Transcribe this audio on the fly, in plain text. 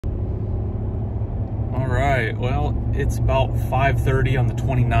right, well, it's about 5:30 on the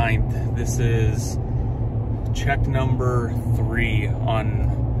 29th. This is check number 3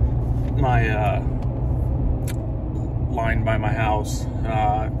 on my line by my house.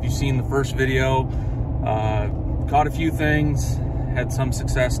 If you've seen the first video, caught a few things, had some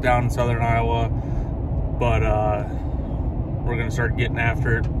success down in southern Iowa, but we're gonna start getting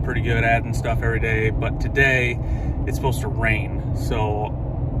after it pretty good, adding stuff every day. But today it's supposed to rain, so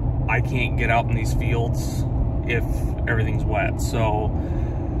I can't get out in these fields if everything's wet. So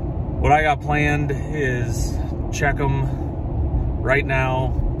what I got planned is check them right now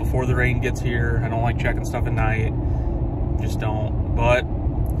before the rain gets here. I don't like checking stuff at night, just don't, but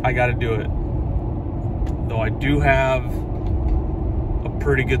I got to do it. Though I do have a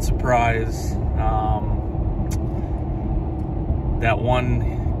pretty good surprise. That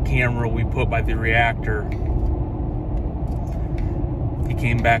one camera we put by the reactor, he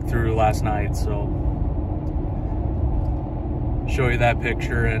came back through last night, so show you that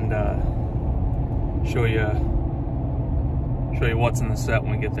picture and show you what's in the set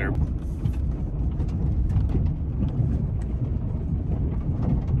when we get there.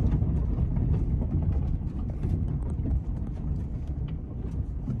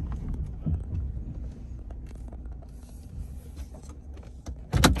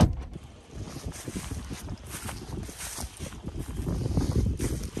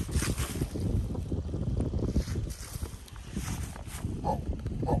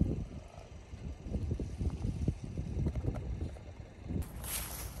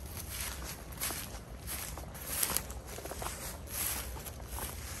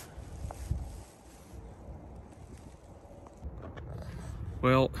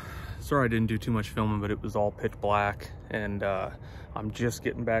 Well, sorry I didn't do too much filming, but it was all pitch black, and I'm just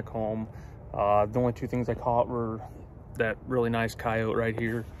getting back home. The only two things I caught were that really nice coyote right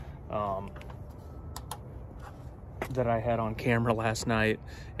here that I had on camera last night,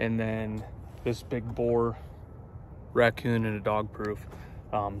 and then this big boar, raccoon, and a dog proof.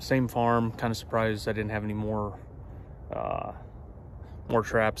 Same farm. Kind of surprised I didn't have any more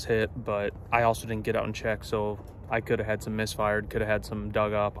traps hit, but I also didn't get out and check, so I could have had some misfired, could have had some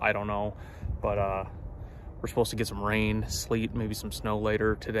dug up, I don't know. But we're supposed to get some rain, sleet, maybe some snow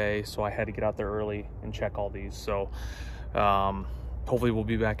later today, so I had to get out there early and check all these. So hopefully we'll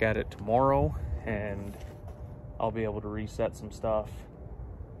be back at it tomorrow, and I'll be able to reset some stuff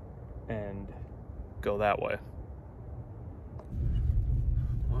and go that way.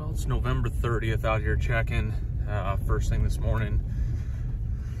 Well, it's November 30th out here checking. First thing this morning.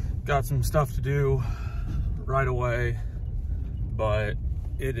 Got some stuff to do right away, but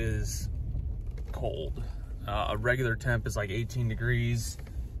it is cold. A regular temp is like 18 degrees,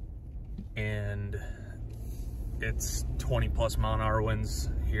 and it's 20+ mile-an-hour winds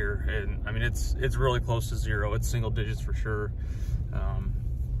here, and I mean it's really close to zero. It's single digits for sure. I'm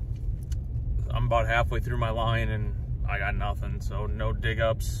about halfway through my line and I got nothing, so no dig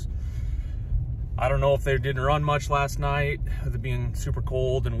ups. I don't know if they didn't run much last night with it being super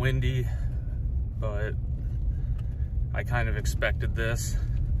cold and windy, but I kind of expected this.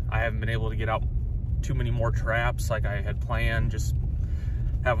 I haven't been able to get out too many more traps like I had planned, just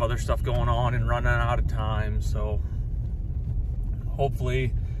have other stuff going on and running out of time. So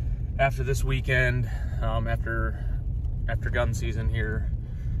hopefully after this weekend, after gun season here,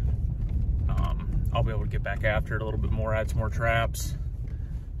 I'll be able to get back after it a little bit more, add some more traps.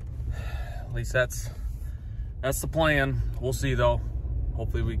 At least that's the plan. We'll see though.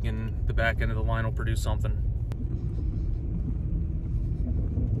 Hopefully the back end of the line will produce something.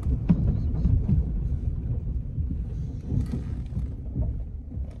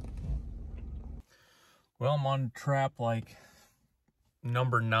 Well, I'm on trap like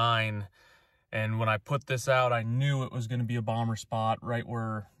number 9, and when I put this out, I knew it was going to be a bomber spot right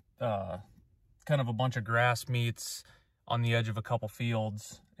where kind of a bunch of grass meets on the edge of a couple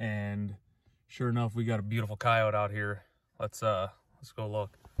fields, and sure enough, we got a beautiful coyote out here. Let's go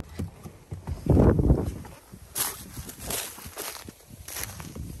look.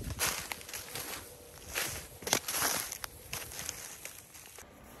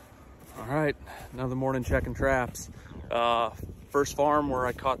 All right, another morning checking traps. First farm where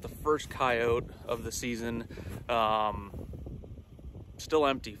I caught the first coyote of the season. Still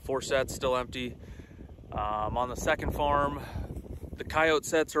empty, 4 sets still empty. On the second farm, the coyote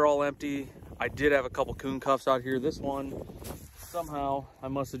sets are all empty. I did have a couple coon cuffs out here. This one, somehow, I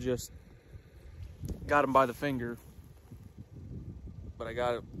must have just got him by the finger, but I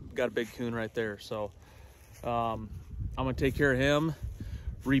got a big coon right there. So I'm gonna take care of him,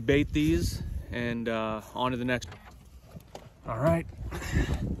 rebait these, and on to the next. All right,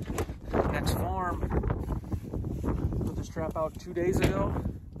 next farm. trap out 2 days ago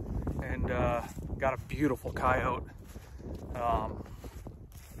and got a beautiful coyote.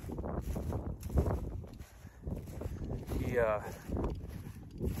 He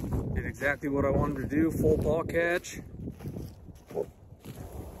did exactly what I wanted to do, full paw catch.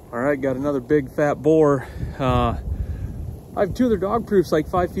 All right, got another big fat boar. I have two other dog proofs like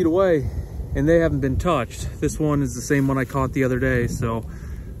 5 feet away and they haven't been touched. This one is the same one I caught the other day, so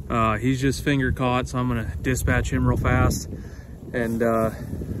he's just finger caught, so I'm gonna dispatch him real fast. And I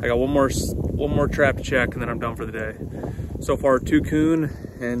got one more trap to check and then I'm done for the day. So far, 2 coon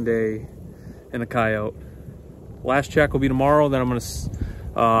and a coyote. Last check will be tomorrow, then I'm gonna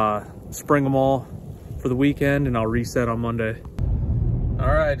spring them all for the weekend and I'll reset on Monday.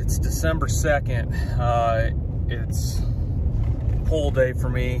 All right, it's December 2nd. It's pull day for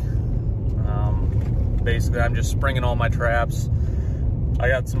me. Basically, I'm just springing all my traps. I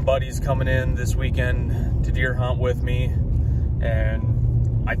got some buddies coming in this weekend to deer hunt with me,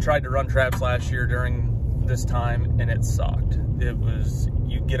 and I tried to run traps last year during this time and it sucked. It was,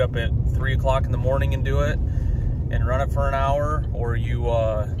 you get up at 3 o'clock in the morning and do it and run it for an hour, or you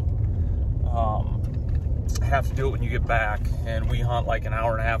have to do it when you get back. And we hunt like an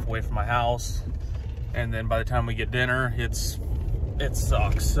hour and a half away from my house, and then by the time we get dinner, it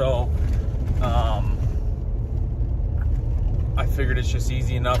sucks. So I figured it's just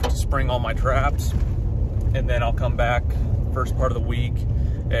easy enough to spring all my traps, and then I'll come back first part of the week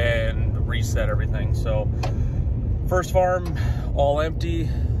and reset everything. So first farm all empty,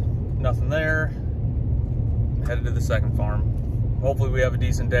 nothing there. Headed to the second farm. Hopefully we have a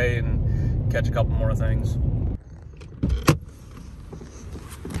decent day and catch a couple more things.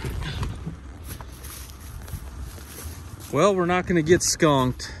 Well, we're not gonna get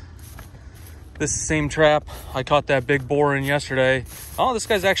skunked. This is the same trap I caught that big boar in yesterday. Oh, this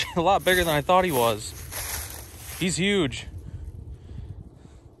guy's actually a lot bigger than I thought he was. He's huge.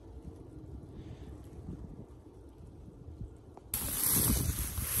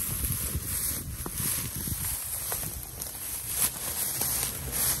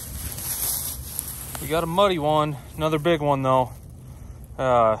 We got a muddy one, another big one though.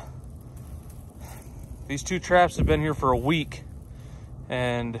 These 2 traps have been here for a week,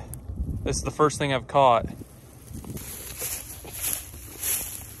 and this is the first thing I've caught.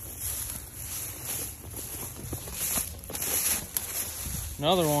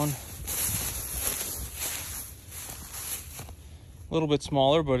 Another one. A little bit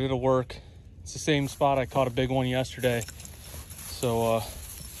smaller, but it'll work. It's the same spot I caught a big one yesterday. So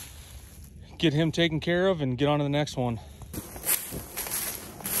get him taken care of and get on to the next one.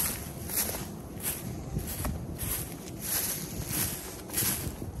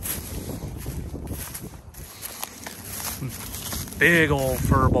 Big old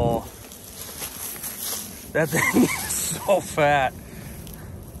fur ball. That thing is so fat.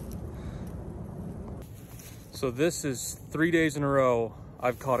 So this is 3 days in a row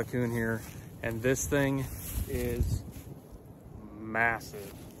I've caught a coon here, and this thing is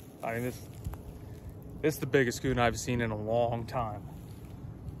massive. I mean, this is the biggest coon I've seen in a long time.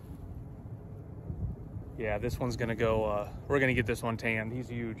 Yeah, this one's gonna go, we're gonna get this one tanned. He's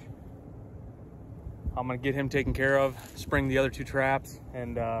huge. I'm gonna get him taken care of, spring the other 2 traps,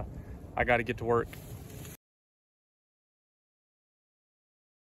 and I gotta get to work.